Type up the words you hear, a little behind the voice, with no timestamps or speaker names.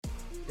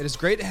It is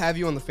great to have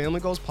you on the Family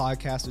Goals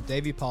podcast with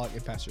Davey Pollock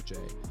and Pastor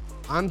Jay.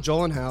 I'm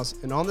Joel House,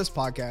 and on this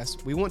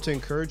podcast, we want to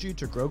encourage you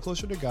to grow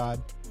closer to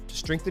God, to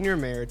strengthen your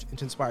marriage, and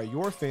to inspire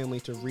your family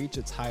to reach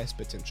its highest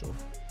potential.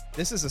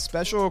 This is a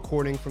special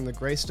recording from the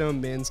Graystone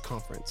Men's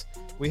Conference.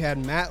 We had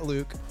Matt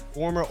Luke,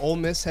 former Ole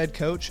Miss head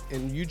coach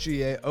and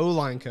UGA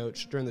O-line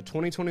coach during the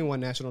 2021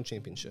 National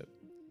Championship.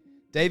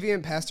 Davey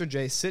and Pastor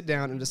Jay sit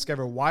down and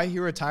discover why he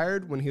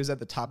retired when he was at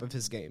the top of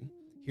his game.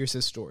 Here's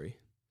his story.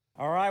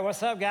 All right,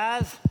 what's up,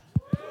 guys?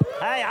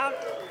 Hey,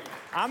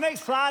 I'm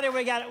excited.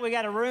 We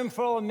got a room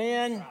full of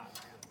men.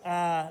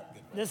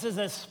 This is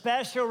a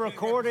special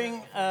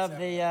recording of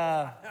the. No,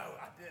 I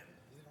didn't.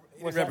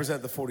 You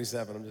represent the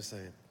 47. I'm just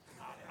saying.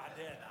 I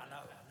did. I know.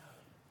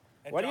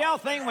 What do y'all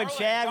think with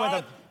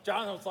Chad?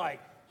 John was like,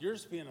 "You're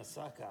just being a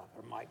suck up."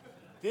 I'm like,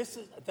 "This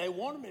is." They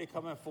wanted me to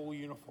come in full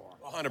uniform.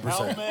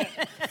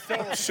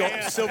 100%.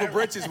 Silver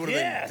britches would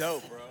have been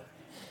dope, bro.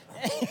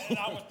 And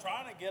I was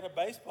trying to get a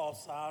baseball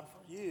sign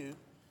for you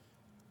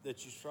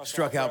that you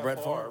struck out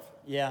Brett Favre.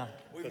 Yeah.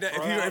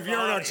 If you're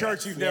in our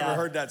church, you've never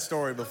heard that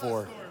story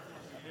before.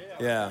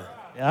 Yeah.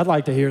 I'd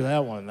like to hear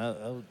that one.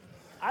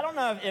 I don't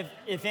know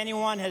if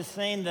anyone has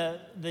seen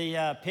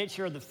the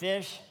picture of the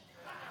fish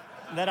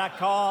that I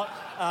caught.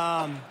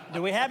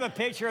 Do we have a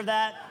picture of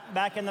that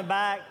back in the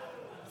back?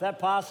 Is that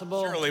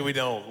possible? Surely we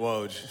don't,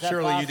 Woj.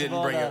 Surely you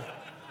didn't bring it.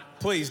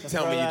 Please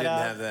tell me you didn't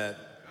have that.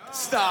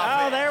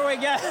 Stop. Oh, there we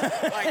go.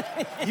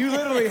 Like, you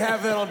literally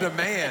have that on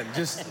demand.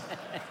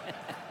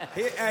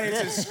 Hey,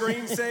 it's a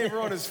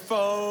screensaver on his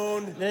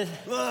phone.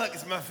 Look,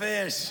 it's my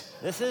fish.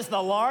 This is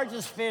the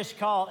largest fish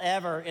caught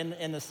ever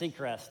in the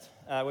Seacrest,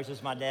 which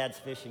is my dad's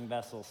fishing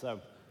vessel.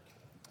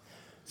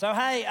 So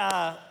hey,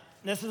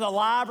 this is a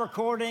live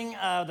recording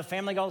of the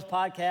Family Goals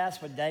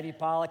podcast with Davey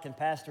Pollock and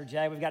Pastor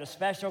Jay. We've got a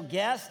special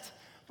guest.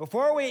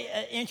 Before we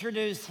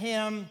introduce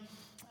him,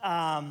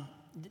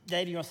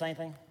 Dave, you want to say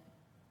anything?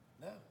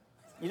 No.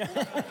 You know?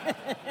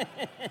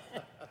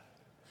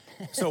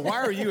 So why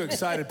are you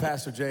excited,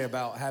 Pastor Jay,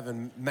 about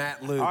having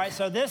Matt Luke? All right,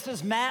 so this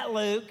is Matt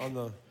Luke.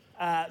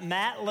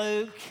 Matt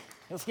Luke.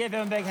 Let's give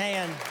him a big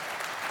hand.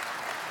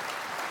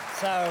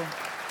 So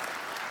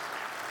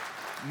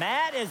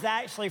Matt is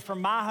actually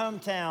from my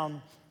hometown,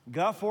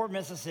 Gulfport,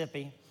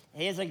 Mississippi.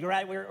 He is a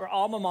we're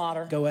alma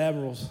mater. Go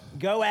Admirals.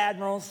 Go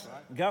Admirals.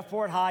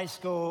 Gulfport High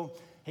School.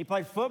 He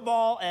played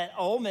football at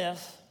Ole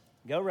Miss.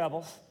 Go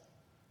Rebels.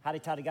 Howdy,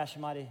 toddy, gosh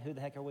almighty, who the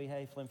heck are we?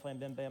 Hey, flim, flam,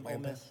 bim, bam, Ole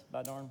Miss,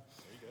 by darn.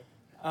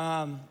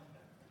 And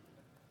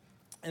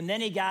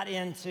then he got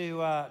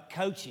into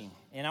coaching.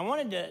 And I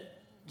wanted to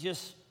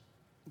just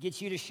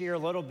get you to share a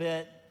little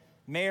bit.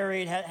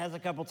 Married, has a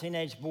couple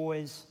teenage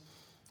boys.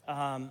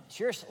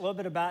 Share us a little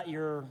bit about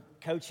your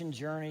coaching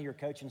journey, your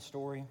coaching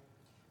story.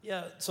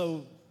 Yeah,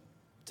 so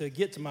to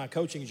get to my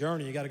coaching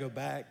journey, you got to go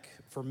back.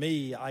 For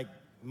me,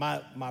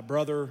 my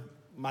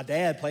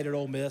dad played at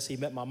Ole Miss. He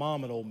met my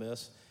mom at Ole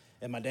Miss.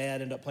 And my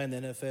dad ended up playing the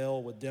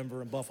NFL with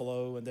Denver and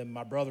Buffalo. And then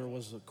my brother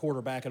was a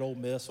quarterback at Ole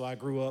Miss. So I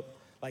grew up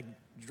like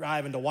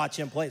driving to watch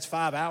him play. It's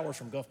 5 hours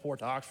from Gulfport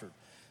to Oxford.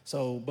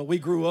 But we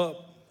grew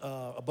up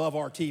above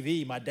our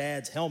TV. My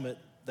dad's helmet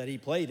that he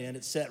played in,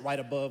 it's set right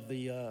above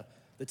the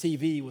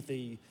TV with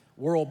the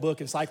World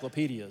Book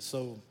encyclopedias.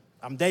 So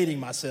I'm dating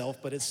myself,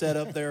 but it's set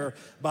up there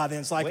by the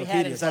encyclopedias. We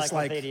had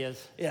encyclopedias.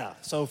 That's like, yeah.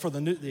 So for the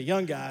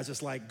young guys,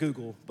 it's like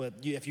Google. But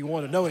if you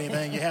want to know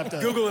anything, you have to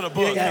Google in a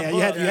book. Yeah,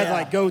 you had to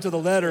like go to the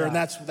letter, and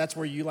that's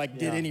where you like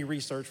did any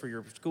research for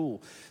your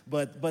school.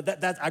 But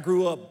that I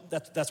grew up.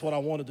 That's what I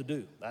wanted to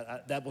do.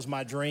 That was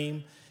my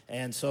dream.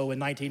 And so in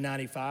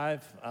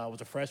 1995, I was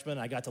a freshman.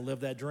 I got to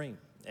live that dream,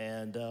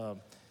 and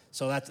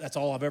so that's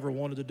all I've ever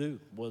wanted to do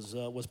was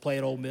play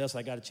at Ole Miss.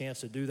 I got a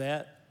chance to do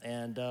that,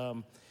 and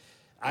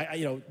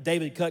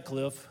David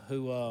Cutcliffe,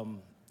 who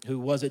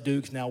was at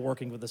Duke's, now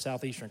working with the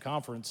Southeastern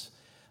Conference.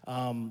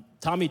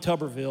 Tommy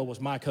Tuberville was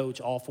my coach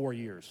all 4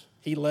 years.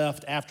 He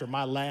left after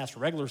my last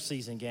regular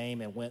season game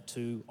and went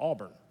to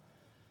Auburn.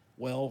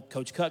 Well,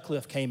 Coach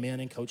Cutcliffe came in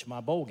and coached my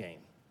bowl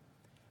game.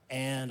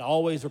 And I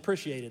always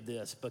appreciated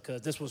this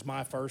because this was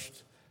my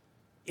first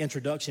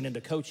introduction into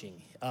coaching.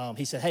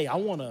 He said, hey, I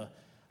want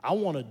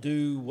to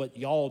do what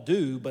y'all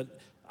do, but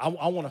I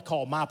want to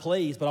call my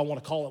plays, but I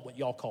want to call it what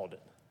y'all called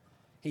it.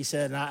 He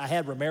said, and I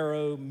had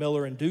Romero,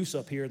 Miller, and Deuce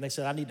up here, and they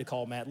said, I need to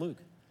call Matt Luke.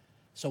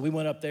 So we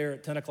went up there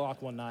at 10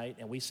 o'clock one night,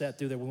 and we sat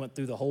through there. We went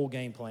through the whole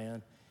game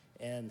plan,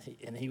 and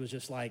he was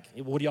just like,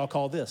 what do y'all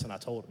call this? And I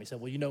told him. He said,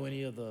 well, you know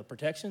any of the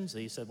protections?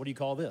 He said, what do you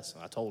call this?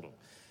 And I told him.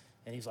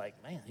 And he's like,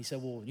 man. He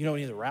said, well, you know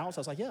any of the routes? I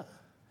was like, yeah.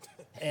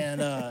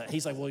 And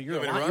he's like, well,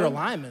 you're a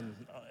lineman.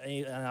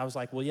 And I was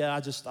like, well, yeah,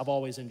 I've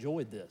always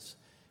enjoyed this.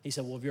 He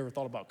said, well, have you ever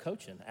thought about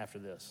coaching after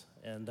this?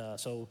 And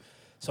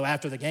so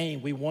after the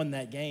game, we won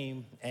that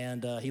game,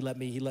 and he let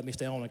me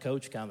stay on and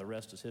coach. Kind of the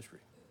rest is history.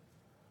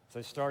 So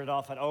you started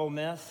off at Ole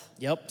Miss?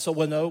 Yep. So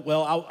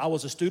I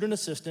was a student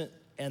assistant,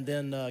 and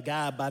then a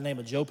guy by the name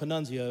of Joe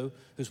Panunzio,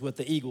 who's with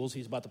the Eagles,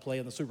 he's about to play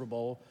in the Super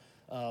Bowl.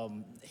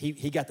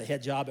 He got the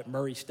head job at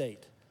Murray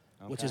State,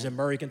 which is in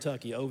Murray,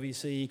 Kentucky.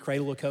 OVC,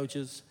 cradle of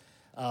coaches.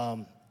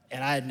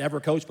 And I had never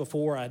coached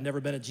before. I had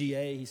never been a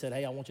GA. He said,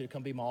 hey, I want you to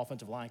come be my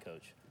offensive line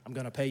coach. I'm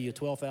going to pay you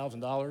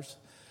 $12,000.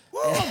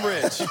 Whoa, I'm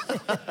rich.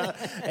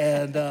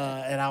 And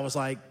I was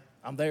like,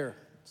 I'm there.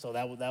 So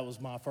that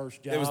was my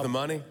first job. It was the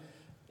money?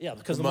 Yeah,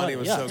 because the the money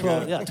was so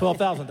good. Yeah,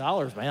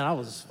 $12,000, man. I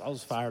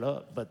was fired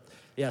up. But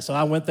yeah, so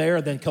I went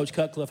there. Then Coach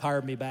Cutcliffe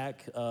hired me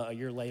back a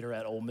year later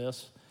at Ole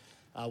Miss.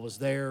 I was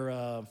there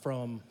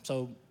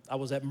so I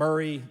was at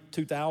Murray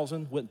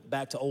 2000, went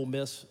back to Ole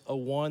Miss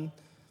 01.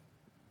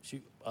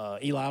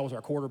 Eli was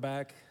our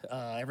quarterback.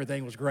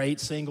 Everything was great.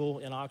 Single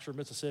in Oxford,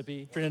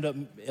 Mississippi. Ended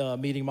up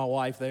meeting my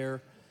wife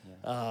there.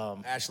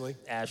 Ashley.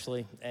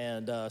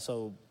 And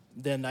so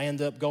then I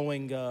ended up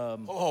going.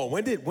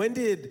 When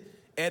did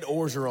Ed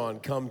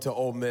Orgeron come to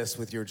Ole Miss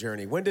with your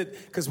journey?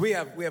 Because we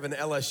have an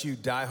LSU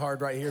diehard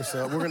right here,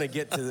 so we're gonna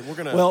get to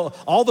Well,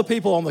 all the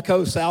people on the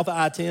coast south of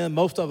I-10,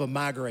 most of them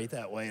migrate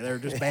that way. They're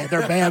just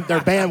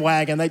they're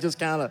bandwagon. They just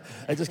kind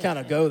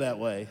of go that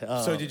way.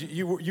 So did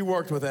you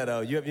worked with Ed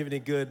O? You have any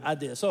good? I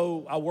did.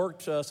 So I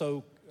worked.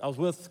 So I was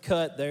with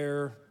Cut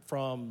there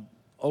from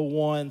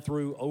 01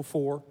 through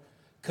 04.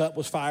 Cut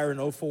was fired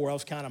in 04. That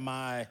was kind of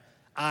my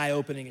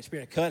eye-opening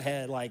experience. Cut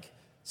had like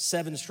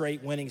 7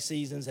 straight winning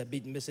seasons, had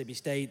beaten Mississippi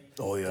State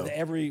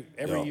every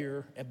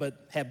year,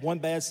 but had one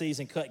bad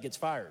season. Cut gets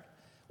fired.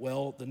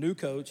 Well, the new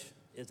coach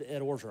is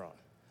Ed Orgeron.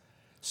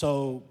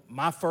 So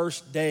my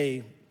first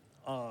day,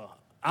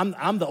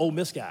 I'm the Ole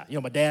Miss guy. You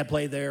know, my dad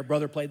played there,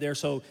 brother played there.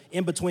 So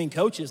in between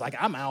coaches,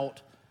 I'm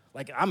out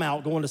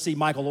going to see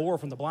Michael Orr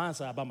from the Blind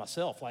Side by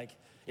myself.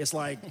 It's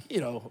like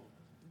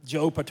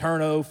Joe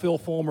Paterno, Phil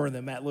Fulmer, and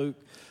then Matt Luke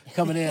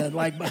coming in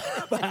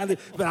behind it.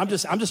 But I'm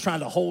just trying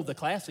to hold the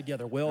class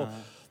together. Well,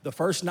 the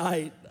first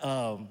night,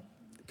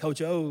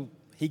 Coach O,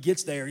 he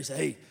gets there. He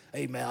said,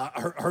 hey man, I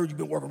heard you've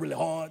been working really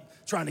hard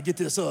trying to get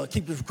this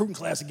keep this recruiting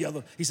class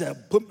together. He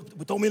said,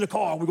 throw me in the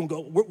car. We're gonna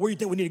go. Where do you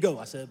think we need to go?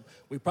 I said,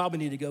 we probably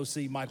need to go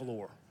see Michael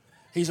Orr.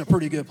 He's a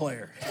pretty good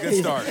player. Good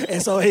start.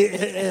 And so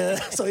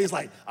he's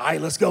like, all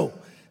right, let's go.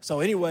 So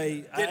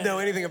anyway, didn't know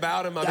anything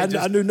about him.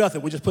 I knew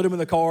nothing. We just put him in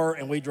the car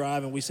and we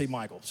drive and we see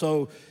Michael.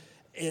 So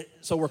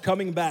we're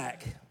coming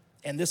back,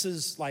 and this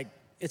is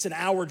it's an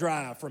hour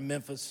drive from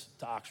Memphis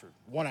to Oxford,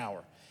 1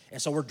 hour.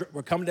 And so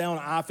we're coming down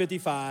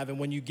I-55, and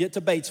when you get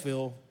to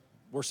Batesville,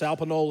 where Sal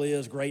Panola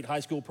is, great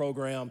high school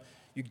program,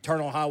 you turn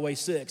on Highway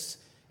 6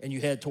 and you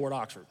head toward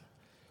Oxford.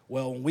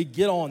 Well, when we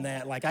get on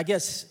that, I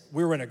guess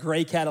we were in a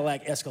gray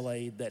Cadillac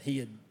Escalade that he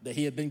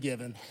had been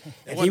given.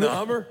 It wasn't a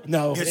Hummer?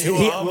 No. Get you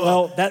a Hummer.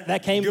 Well,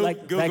 that came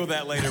Google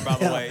that later, by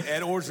the way.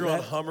 Ed Orgeron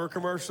Hummer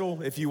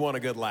commercial, if you want a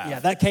good laugh. Yeah,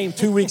 that came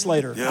 2 weeks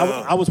later.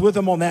 Yeah. I was with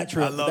him on that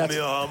trip. I love me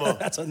a Hummer.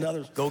 That's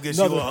another. Go get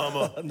you a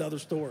Hummer. Another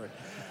story.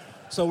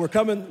 So we're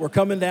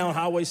coming down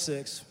Highway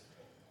 6,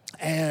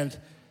 and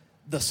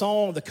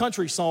the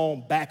country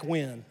song "Back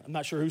When." I'm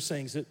not sure who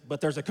sings it, but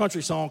there's a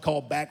country song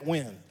called "Back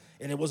When."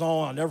 And it was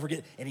on, I'll never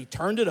forget. And he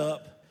turned it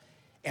up,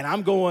 and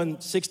I'm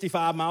going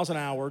 65 miles an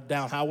hour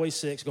down Highway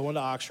 6 going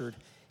to Oxford.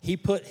 He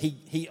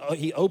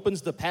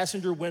opens the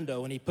passenger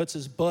window, and he puts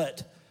his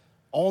butt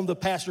on the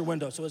passenger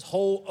window. So his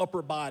whole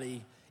upper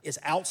body is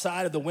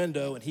outside of the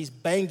window, and he's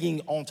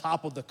banging on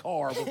top of the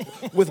car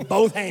with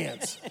both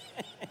hands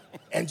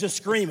and just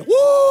screaming,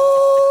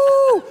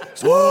 woo!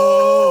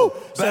 Woo!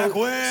 Back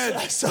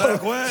when?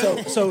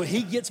 So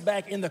he gets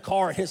back in the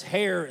car, and his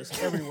hair is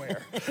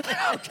everywhere.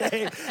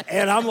 Okay?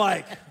 And I'm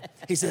like,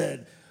 he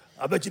said,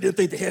 I bet you didn't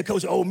think the head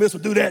coach of Ole Miss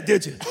would do that,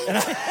 did you? And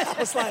I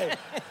was like,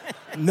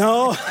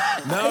 no.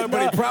 No,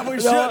 but he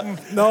probably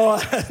shouldn't. No,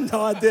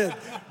 I did.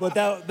 But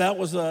that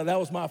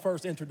was my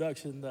first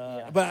introduction.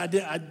 But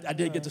I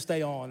did get to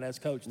stay on as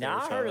coach. Now,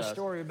 I heard a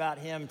story about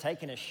him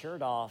taking his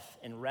shirt off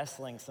and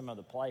wrestling some of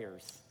the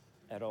players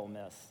at Ole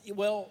Miss.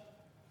 Well,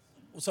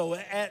 so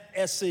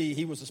at SC,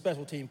 he was a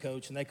special team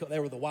coach, and they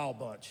were the Wild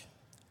Bunch.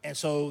 And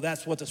so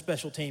that's what the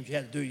special teams you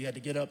had to do. You had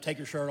to get up, take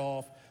your shirt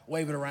off,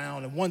 wave it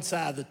around, and one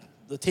side of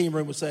the team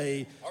room would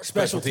say our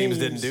special teams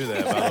didn't do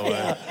that, by the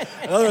way.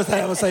 The other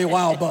thing would say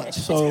Wild Bunch.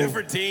 So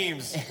different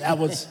teams.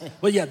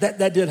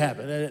 That did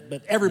happen.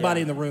 But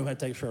everybody in the room had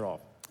to take a shirt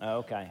off. Oh,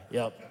 okay.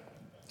 Yep.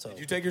 So did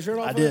you take your shirt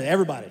off? I did.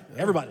 Everybody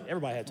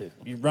had to.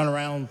 You run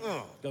around,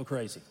 go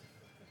crazy.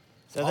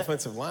 So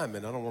offensive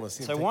lineman, I don't want to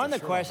see him. So one of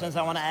the questions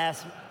I want to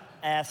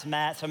ask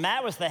Matt. So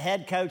Matt was the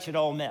head coach at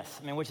Ole Miss.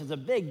 I mean, which is a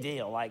big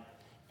deal.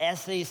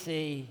 SEC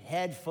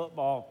head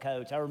football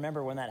coach. I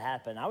remember when that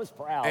happened. I was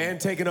proud. And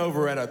taking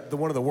over at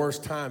one of the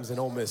worst times in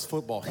Ole Miss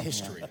football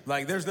history.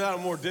 There's not a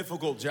more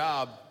difficult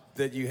job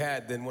that you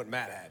had than what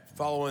Matt had.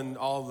 Following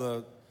all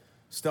the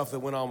stuff that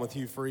went on with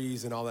Hugh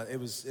Freeze and all that, it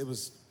was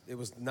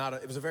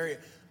a very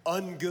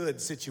ungood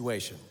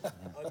situation.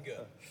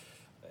 Ungood.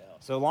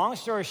 So long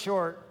story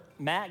short,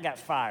 Matt got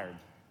fired.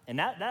 And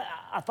that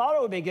I thought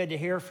it would be good to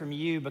hear from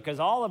you, because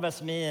all of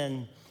us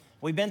men,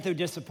 we've been through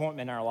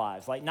disappointment in our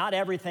lives. Not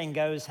everything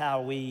goes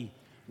how we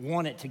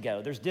want it to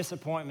go. There's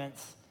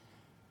disappointments.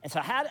 And so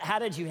how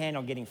did you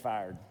handle getting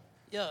fired?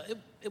 Yeah,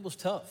 it was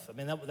tough. I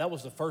mean, that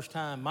was the first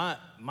time.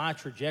 My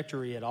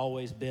trajectory had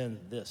always been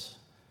this.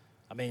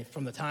 I mean,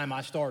 from the time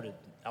I started,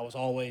 I was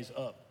always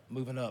up.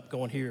 moving up,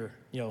 going here,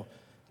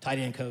 tight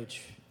end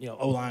coach,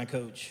 O-line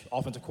coach,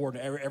 offensive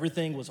coordinator.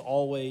 Everything was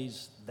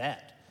always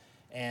that.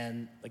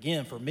 And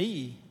again, for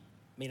me,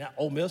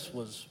 Ole Miss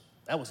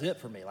that was it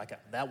for me. Like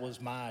that was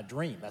my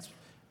dream.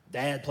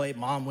 Dad played,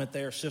 mom went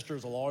there,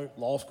 sister's a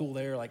law school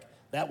there. Like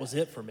that was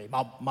it for me.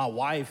 My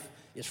wife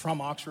is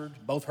from Oxford.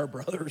 Both her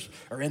brothers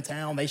are in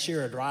town. They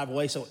share a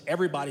driveway, so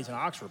everybody's in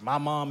Oxford. My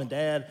mom and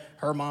dad,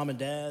 her mom and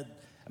dad.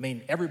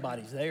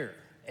 Everybody's there.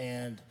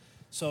 And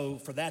so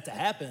for that to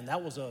happen,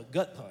 that was a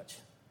gut punch.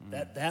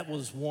 That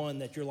was one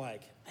that you're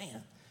like,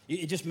 man,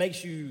 it just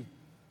makes you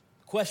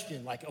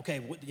question, like, okay,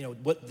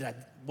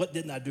 what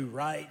didn't I do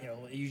right?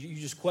 You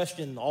just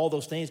question all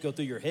those things go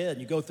through your head,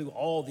 and you go through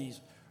all these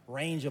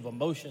range of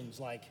emotions,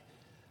 like,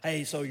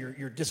 hey, so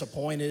you're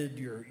disappointed,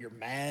 you're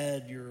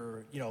mad,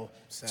 you're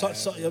sad,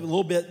 so a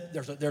little bit.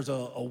 There's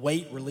a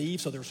weight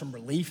relief, so there's some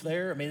relief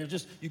there. It's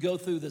just you go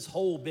through this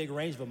whole big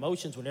range of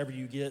emotions whenever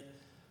you get,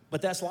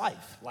 but that's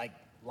life. Like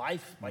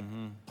life,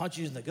 punches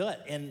you in the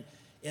gut, and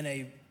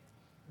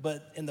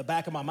but in the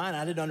back of my mind,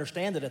 I didn't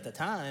understand it at the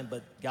time.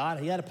 But God,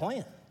 He had a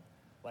plan.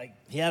 Like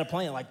He had a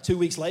plan. Like 2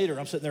 weeks later,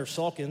 I'm sitting there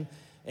sulking,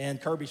 and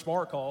Kirby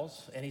Smart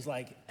calls, and he's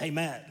like, "Hey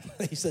Matt,"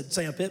 he said,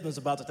 "Sam Pittman's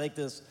about to take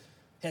this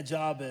head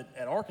job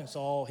at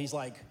Arkansas." He's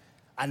like,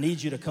 "I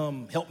need you to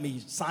come help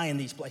me sign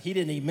these." He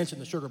didn't even mention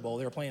the Sugar Bowl.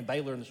 They were playing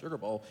Baylor in the Sugar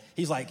Bowl.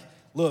 He's like,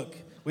 "Look,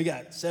 we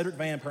got Cedric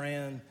Van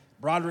Pran,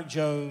 Broderick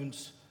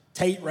Jones,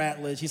 Tate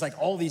Ratledge." He's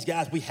like, "All these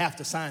guys, we have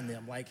to sign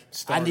them. Like,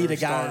 I need a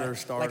guy.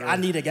 Starter. Like, I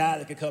need a guy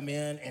that could come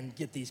in and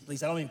get these.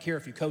 Please, I don't even care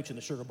if you coach in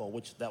the Sugar Bowl,"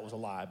 which that was a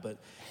lie. But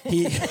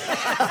he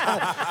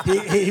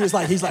he was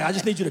like, "I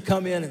just need you to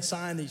come in and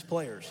sign these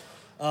players."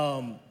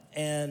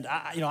 And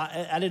I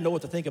didn't know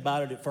what to think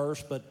about it at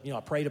first, but I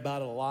prayed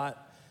about it a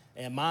lot.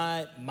 And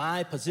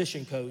my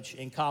position coach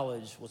in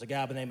college was a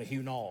guy by the name of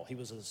Hugh Nall. He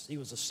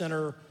was a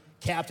center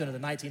captain of the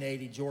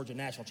 1980 Georgia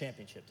National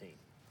Championship team.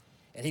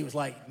 And he was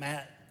like,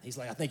 "Matt," he's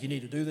like, "I think you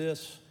need to do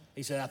this."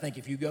 He said, "I think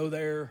if you go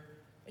there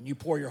and you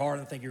pour your heart,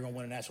 I think you're going to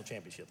win a national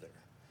championship there."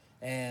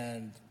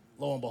 And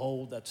lo and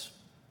behold, that's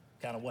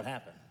kind of what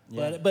happened.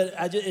 Yeah. But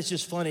it's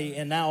just funny.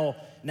 And now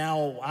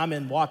I'm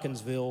in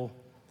Watkinsville,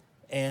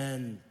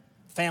 and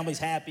family's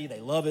happy, they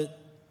love it,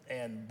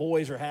 and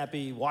boys are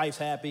happy, wife's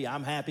happy,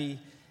 I'm happy.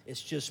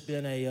 It's just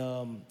been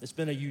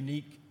a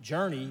unique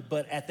journey,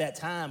 but at that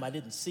time I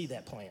didn't see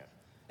that plan.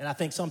 And I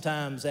think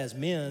sometimes as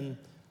men,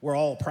 we're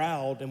all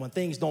proud, and when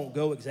things don't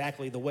go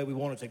exactly the way we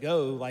want it to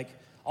go, like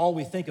all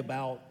we think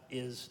about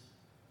is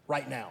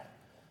right now.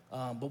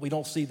 But we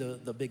don't see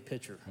the big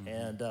picture.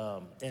 And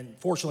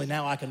fortunately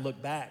now I can look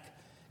back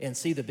and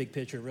see the big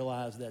picture and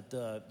realize that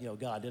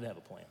God did have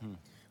a plan.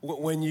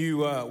 When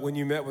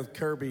you met with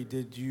Kirby,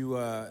 did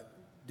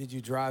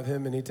you drive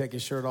him and he take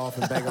his shirt off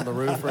and bang on the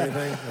roof or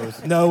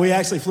anything? No, we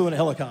actually flew in a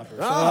helicopter.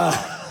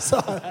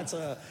 So that's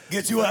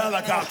get you a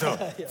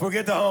helicopter. Yeah.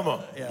 Forget the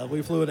Hummer. Yeah,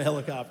 we flew in a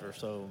helicopter.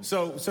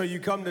 So you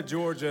come to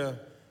Georgia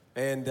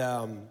and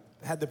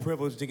had the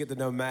privilege to get to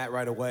know Matt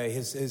right away.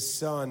 His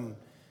son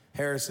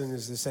Harrison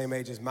is the same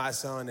age as my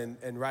son,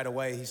 and right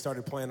away he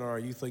started playing on our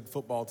youth league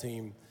football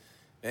team.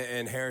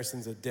 And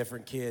Harrison's a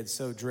different kid,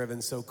 so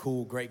driven, so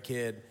cool, great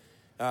kid.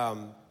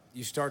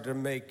 You start to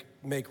make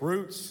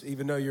roots,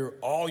 even though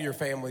all your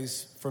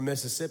family's from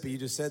Mississippi. You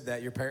just said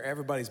that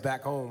everybody's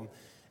back home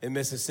in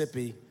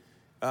Mississippi.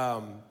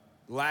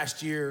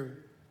 Last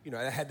year,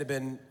 that had to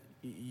been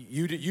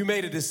you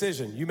made a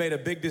decision. You made a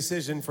big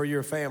decision for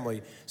your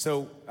family.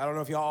 So I don't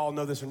know if y'all all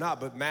know this or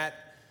not, but Matt,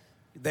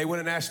 they win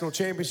a national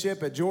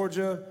championship at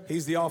Georgia.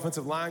 He's the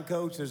offensive line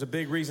coach. There's a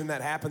big reason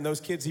that happened.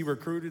 Those kids he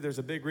recruited, there's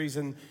a big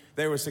reason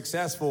they were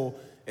successful.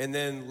 And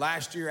then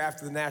last year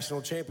after the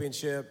national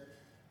championship,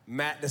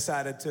 Matt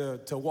decided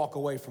to walk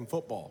away from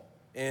football.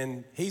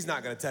 And he's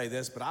not going to tell you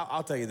this, but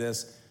I'll tell you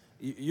this.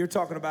 You're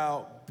talking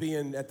about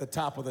being at the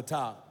top of the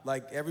top.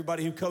 Like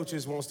everybody who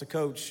coaches wants to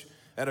coach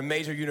at a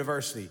major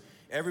university.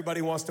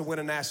 Everybody wants to win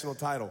a national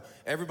title.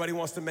 Everybody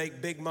wants to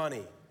make big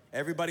money.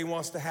 Everybody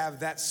wants to have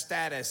that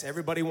status.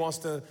 Everybody wants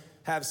to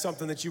have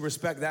something that you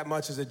respect that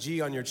much as a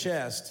G on your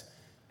chest.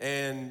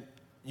 And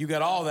you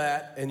got all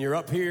that, and you're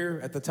up here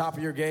at the top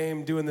of your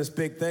game doing this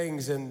big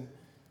things, and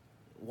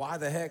why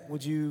the heck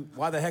would you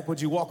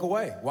walk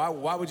away?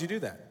 Why would you do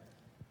that?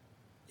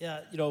 Yeah,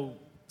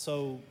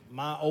 so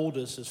my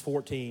oldest is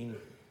 14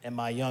 and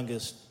my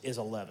youngest is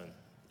 11.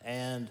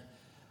 And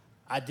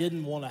I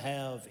didn't want to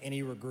have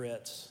any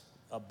regrets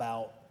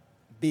about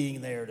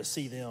being there to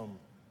see them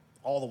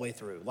all the way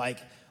through. Like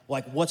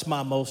what's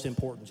my most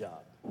important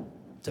job?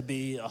 To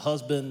be a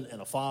husband and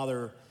a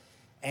father.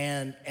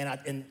 And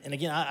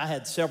again, I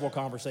had several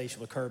conversations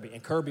with Kirby,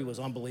 and Kirby was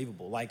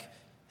unbelievable. Like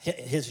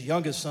his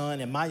youngest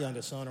son and my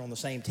youngest son are on the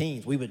same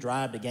teams. We would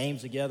drive to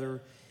games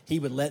together. He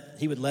would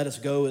let us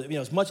go,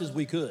 as much as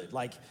we could.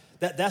 Like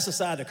that's the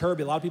side of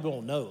Kirby a lot of people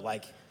don't know.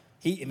 Like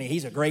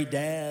he's a great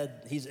dad.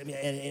 He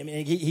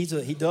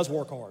does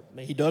work hard.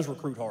 He does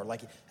recruit hard.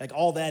 Like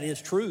all that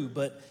is true,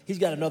 but he's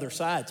got another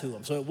side to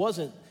him. So it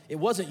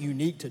wasn't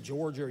unique to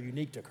Georgia or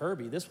unique to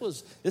Kirby. This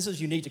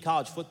is unique to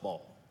college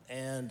football.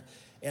 And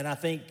I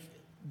think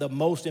the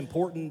most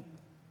important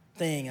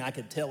thing I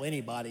could tell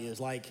anybody is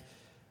like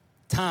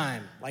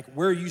time, like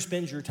where you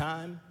spend your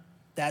time,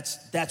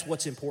 that's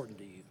what's important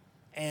to you.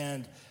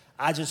 And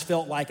I just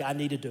felt like I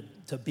needed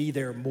to be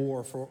there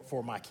more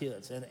for my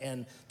kids.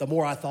 And the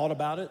more I thought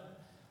about it,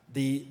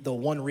 the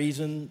one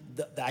reason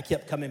that I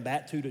kept coming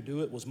back to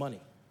do it was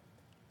money.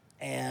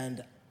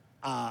 And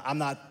I'm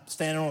not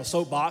standing on a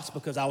soapbox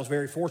because I was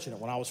very fortunate.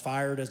 When I was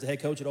fired as the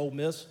head coach at Ole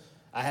Miss,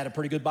 I had a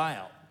pretty good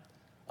buyout.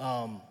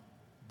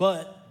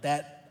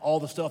 But all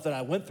the stuff that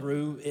I went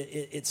through,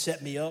 it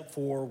set me up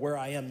for where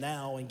I am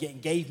now and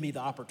gave me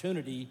the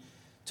opportunity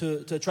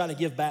to try to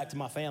give back to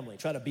my family,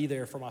 try to be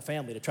there for my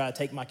family, to try to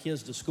take my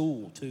kids to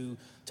school,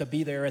 to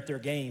be there at their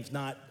games,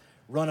 not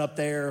run up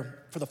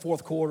there for the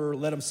fourth quarter,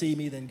 let them see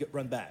me, then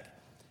run back.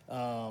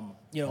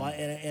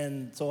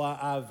 And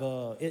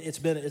so it's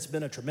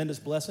been a tremendous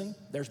blessing.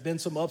 There's been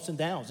some ups and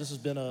downs. This has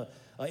been an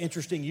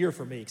interesting year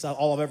for me because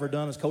all I've ever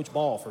done is coach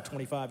ball for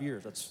 25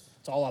 years. That's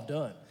all I've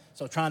done.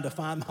 So trying to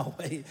find my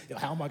way,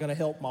 how am I going to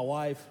help my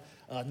wife?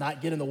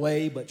 Not get in the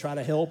way, but try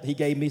to help. He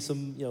gave me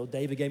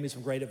David gave me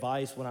some great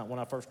advice when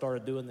I first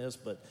started doing this.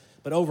 But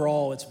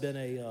overall, it's been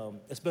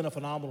a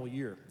phenomenal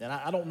year, and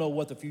I don't know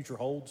what the future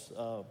holds,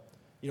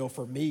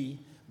 for me.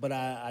 But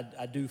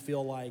I do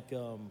feel like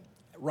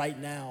right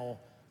now,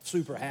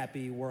 super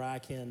happy where I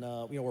can,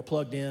 we're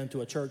plugged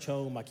into a church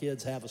home. My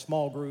kids have a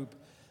small group.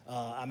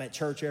 I'm at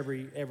church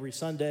every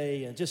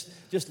Sunday, and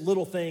just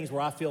little things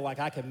where I feel like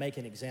I can make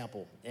an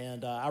example.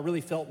 And I really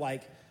felt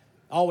like,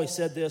 I always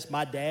said this,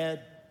 my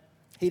dad,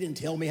 he didn't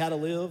tell me how to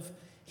live.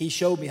 He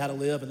showed me how to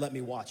live and let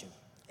me watch him.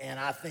 And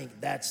I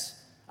think that's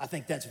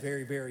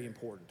very, very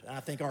important. And I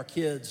think our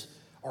kids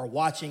are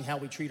watching how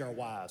we treat our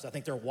wives. I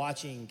think they're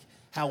watching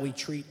how we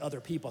treat other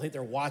people. I think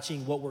they're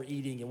watching what we're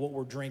eating and what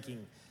we're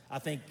drinking. I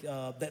think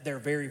that they're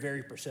very,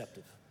 very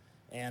perceptive.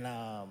 And,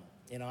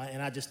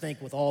 and I just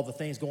think with all the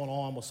things going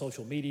on with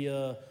social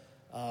media,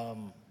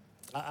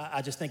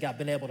 I just think I've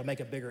been able to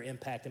make a bigger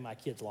impact in my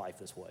kids' life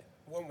this way.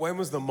 When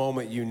was the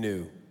moment you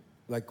knew?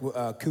 Like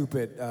Coop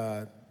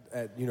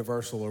at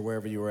Universal or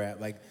wherever you were at,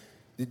 like,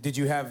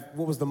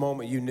 what was the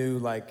moment you knew,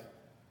 like,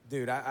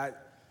 dude,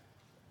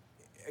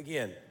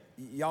 again,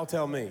 y'all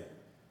tell me,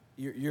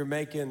 you're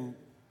making,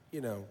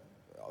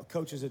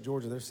 coaches at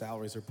Georgia, their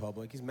salaries are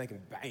public. He's making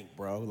bank,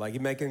 bro. Like,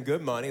 he's making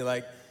good money,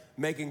 like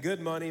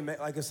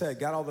I said,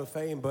 got all the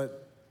fame,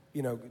 but,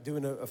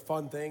 doing a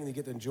fun thing and you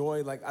get to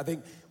enjoy. Like, I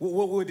think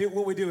what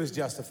we do is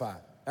justify.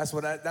 That's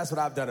what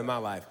I've done in my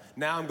life.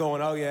 Now I'm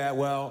going, oh yeah,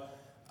 well,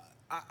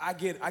 I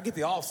get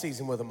the off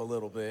season with them a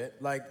little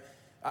bit. Like,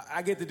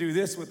 I get to do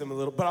this with them a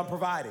little, but I'm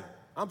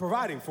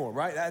providing for them,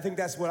 right? I think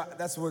that's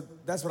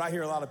what I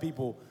hear a lot of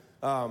people.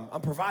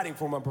 I'm providing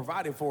for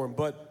them,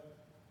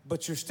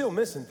 but you're still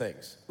missing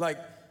things. Like,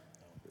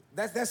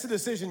 that's the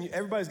decision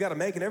everybody's got to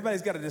make, and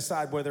everybody's got to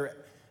decide where their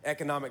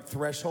economic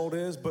threshold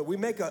is. But we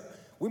make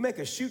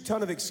a shoot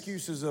ton of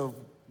excuses of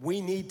we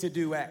need to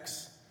do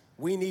X,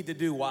 we need to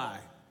do Y.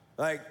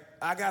 Like,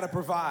 I got to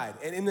provide,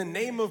 and in the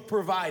name of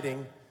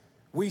providing,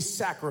 we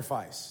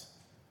sacrifice.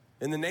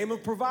 In the name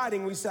of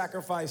providing, we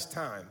sacrifice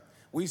time.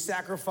 We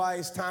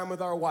sacrifice time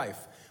with our wife.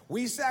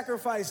 We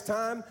sacrifice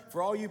time,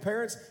 for all you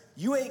parents,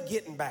 you ain't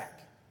getting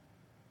back.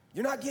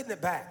 You're not getting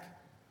it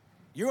back.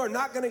 You are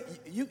not gonna,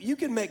 you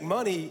can make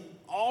money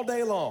all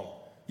day long.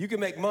 You can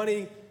make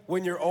money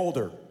when you're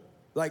older.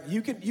 Like,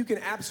 you can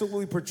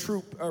absolutely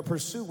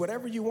pursue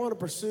whatever you want to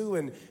pursue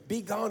and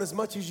be gone as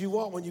much as you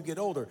want when you get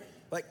older.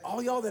 Like,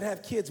 all y'all that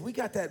have kids, we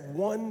got that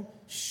one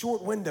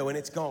short window and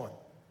it's gone.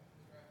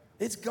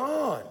 It's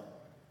gone,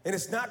 and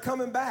it's not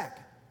coming back.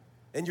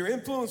 And your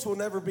influence will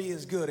never be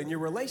as good, and your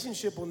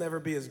relationship will never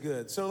be as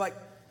good. So, like,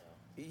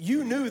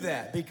 you knew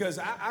that because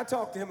I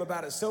talked to him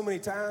about it so many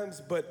times,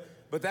 but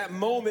that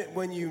moment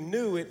when you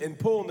knew it and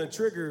pulling the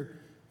trigger,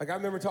 like, I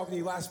remember talking to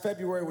you last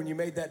February when you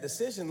made that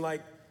decision.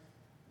 Like,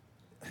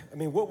 I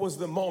mean, what was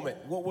the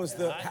moment? What was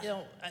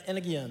and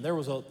again, there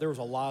was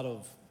a lot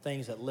of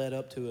things that led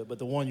up to it, but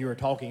the one you were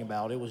talking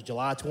about, it was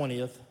July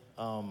 20th.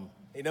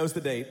 He knows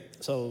the date.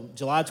 So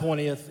July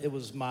 20th, it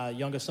was my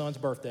youngest son's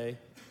birthday.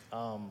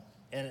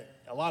 And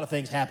a lot of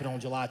things happened on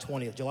July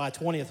 20th. July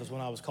 20th was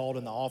when I was called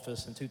in the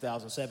office in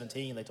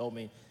 2017. They told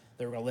me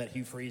they were going to let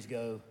Hugh Freeze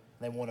go.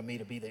 They wanted me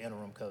to be the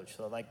interim coach.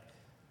 So, like,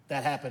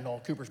 that happened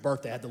on Cooper's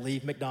birthday. I had to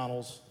leave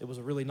McDonald's. It was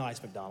a really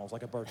nice McDonald's,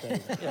 like a birthday.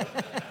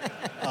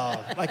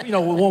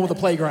 One with a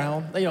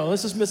playground.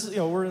 This is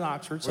Mrs. We're in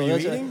Oxford. So were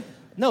you eating?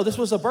 No, this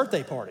was a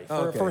birthday party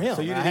for him.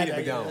 So you didn't eat at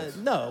McDonald's?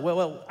 No.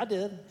 Well, I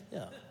did.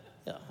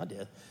 Yeah, I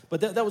did.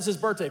 But that was his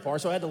birthday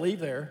party, so I had to leave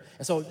there.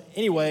 And so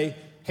anyway,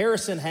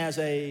 Harrison has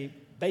a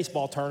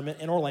baseball tournament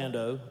in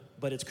Orlando,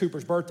 but it's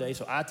Cooper's birthday,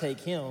 so I take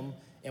him,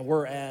 and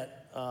we're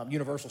at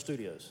Universal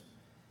Studios.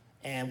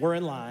 And we're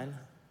in line,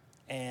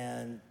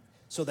 and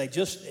so it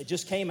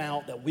just came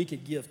out that we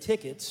could give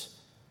tickets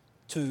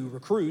to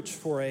recruits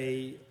for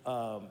a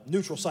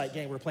neutral site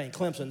game. We're playing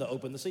Clemson to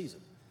open the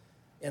season.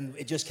 And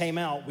it just came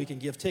out we can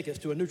give tickets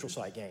to a neutral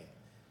site game.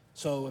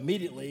 So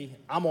immediately,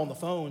 I'm on the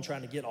phone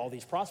trying to get all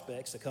these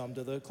prospects to come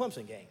to the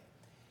Clemson game.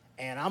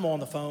 And I'm on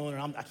the phone,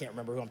 and I can't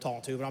remember who I'm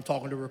talking to, but I'm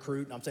talking to a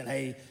recruit, and I'm saying,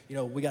 hey,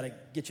 we got to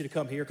get you to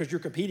come here because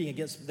you're competing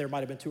against, there might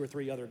have been 2 or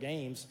 3 other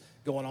games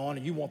going on,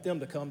 and you want them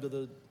to come to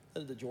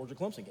the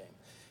Georgia-Clemson game.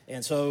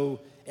 And so,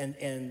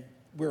 and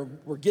we're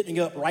getting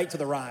up right to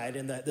the ride,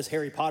 and this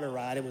Harry Potter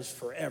ride, it was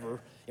forever,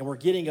 and we're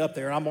getting up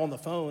there, and I'm on the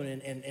phone,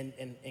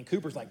 and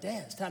Cooper's like,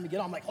 Dad, it's time to get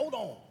on. I'm like, hold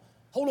on,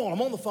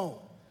 I'm on the phone.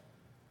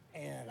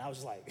 And I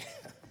was like,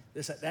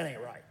 that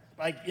ain't right.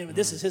 Like,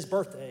 this is his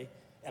birthday,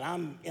 and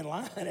I'm in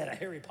line at a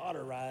Harry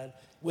Potter ride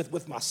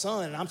with my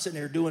son, and I'm sitting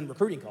there doing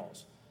recruiting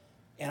calls.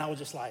 And I was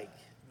just like,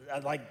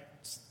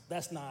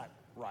 that's not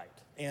right.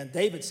 And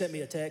David sent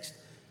me a text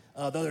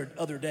the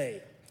other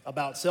day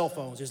about cell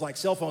phones. It's like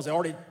cell phones, they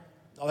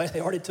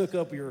already took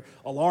up your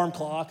alarm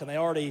clock, and they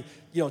already,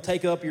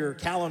 take up your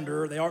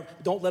calendar.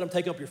 Don't let them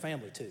take up your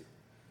family too.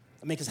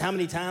 I mean, because how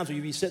many times will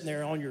you be sitting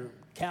there on your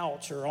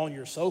couch or on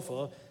your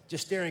sofa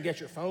just staring at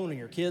your phone, and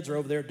your kids are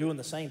over there doing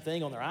the same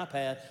thing on their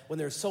iPad when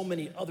there's so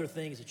many other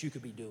things that you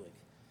could be doing.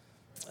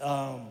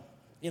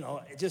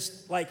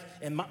 Just like,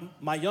 and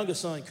my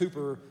youngest son,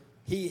 Cooper,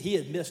 he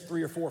had missed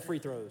 3 or 4 free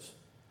throws.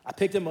 I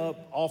picked him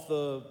up off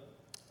the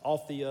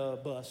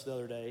bus the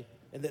other day,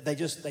 and they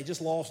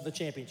just lost the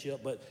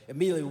championship, but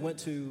immediately we went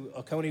to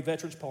Oconee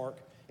Veterans Park,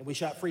 and we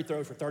shot free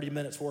throws for 30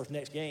 minutes for his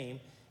next game,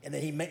 and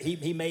then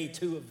he made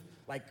 2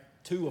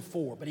 of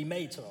 4, but he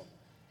made some.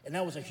 And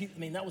that was a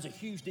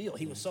huge deal.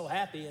 He was so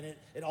happy, and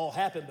it all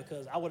happened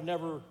because I would have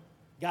never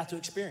got to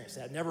experience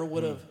that. Never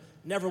would have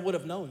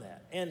known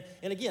that. And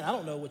again, I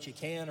don't know what you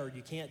can or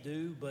you can't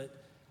do,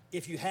 but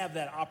if you have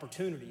that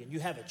opportunity and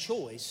you have a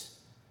choice,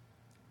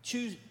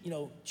 choose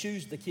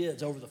the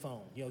kids over the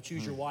phone.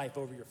 Choose your wife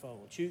over your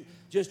phone.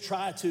 Just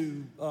try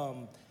to.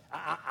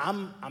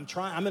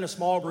 I'm in a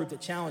small group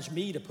that challenged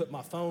me to put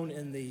my phone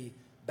in the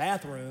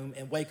bathroom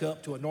and wake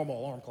up to a normal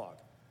alarm clock.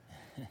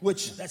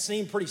 Which that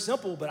seemed pretty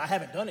simple, but I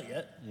haven't done it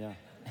yet. Yeah.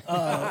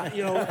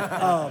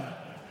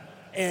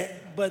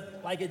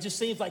 But like it just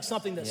seems like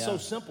something that's so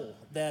simple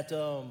that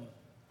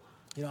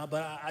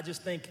But I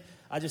just think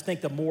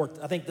the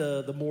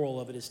moral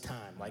of it is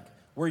time. Like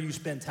where you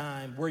spend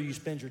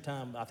your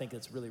time. I think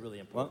it's really, really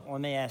important. Well,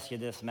 let me ask you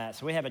this, Matt.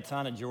 So we have a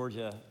ton of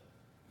Georgia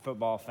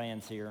football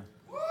fans here.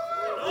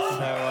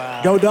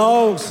 So go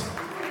Dogs!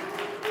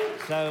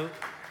 So,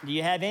 do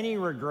you have any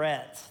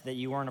regrets that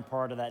you weren't a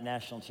part of that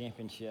national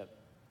championship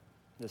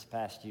this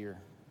past year?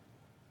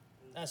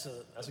 That's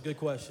a good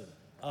question.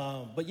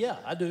 But yeah,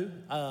 I do.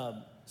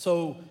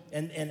 So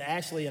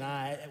Ashley and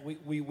I,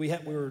 we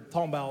were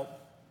talking about,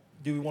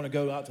 do we want to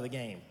go out to the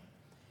game?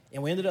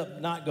 And we ended up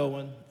not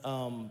going,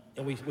 and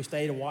we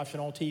stayed and watched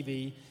it on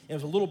TV. It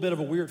was a little bit of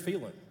a weird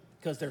feeling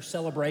because they're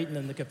celebrating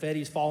and the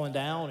confetti's falling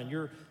down and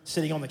you're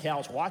sitting on the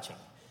couch watching.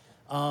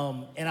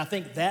 And I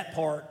think that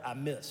part I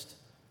missed.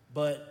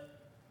 But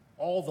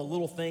all the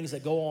little things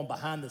that go on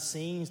behind the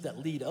scenes that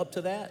lead up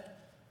to that,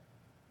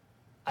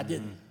 I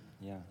didn't.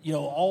 Yeah.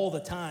 All the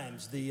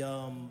times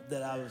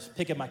that I was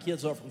picking my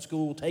kids up from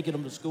school, taking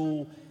them to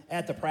school,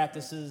 at the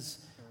practices.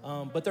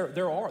 But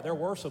there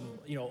were some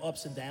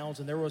ups and downs,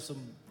 and there was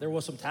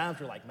some times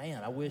where like,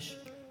 man, I wish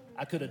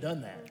I could have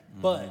done that.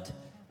 Mm-hmm. But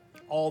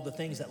all the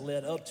things that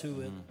led up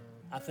to it,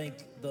 I think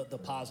the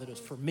positives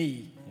for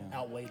me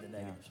outweigh the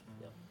negatives.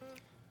 Yeah.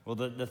 Well,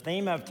 the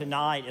theme of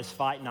tonight is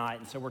Fight Night,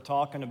 and so we're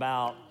talking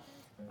about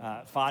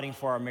fighting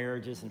for our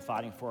marriages and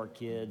fighting for our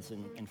kids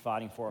and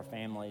fighting for our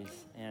families.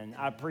 And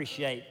I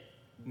appreciate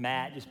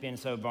Matt just being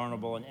so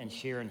vulnerable and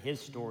sharing his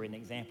story and the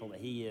example that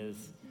he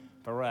is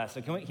for us.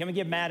 So can we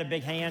give Matt a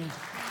big hand?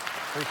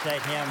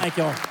 Appreciate him. Thank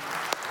you all.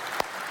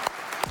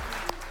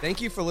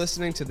 Thank you for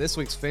listening to this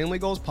week's Family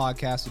Goals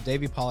podcast with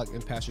Davey Pollock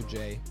and Pastor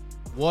Jay.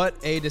 What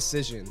a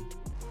decision.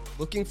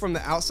 Looking from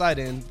the outside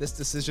in, this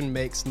decision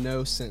makes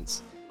no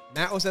sense.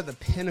 Matt was at the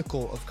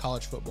pinnacle of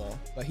college football,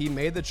 but he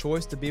made the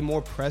choice to be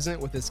more present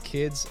with his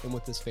kids and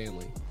with his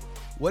family.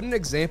 What an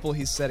example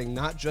he's setting,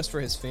 not just for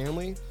his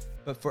family,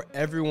 but for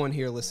everyone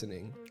here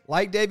listening.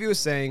 Like Davey was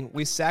saying,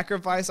 we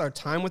sacrifice our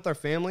time with our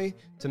family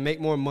to make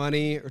more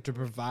money or to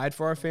provide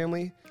for our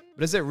family,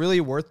 but is it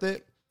really worth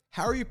it?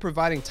 How are you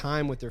providing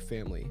time with your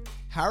family?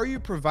 How are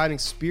you providing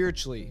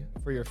spiritually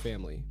for your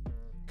family?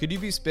 Could you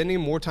be spending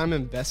more time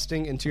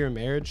investing into your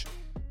marriage?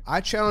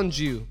 I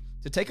challenge you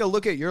to take a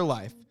look at your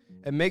life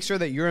and make sure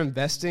that you're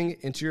investing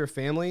into your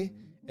family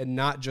and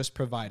not just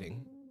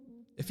providing.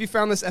 If you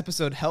found this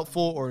episode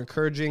helpful or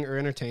encouraging or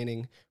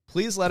entertaining,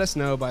 please let us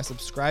know by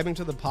subscribing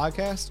to the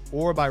podcast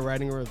or by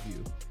writing a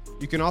review.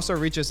 You can also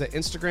reach us at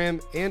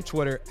Instagram and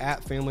Twitter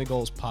at Family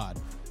Goals Pod.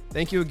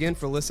 Thank you again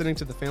for listening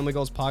to the Family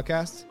Goals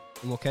Podcast,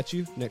 and we'll catch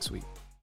you next week.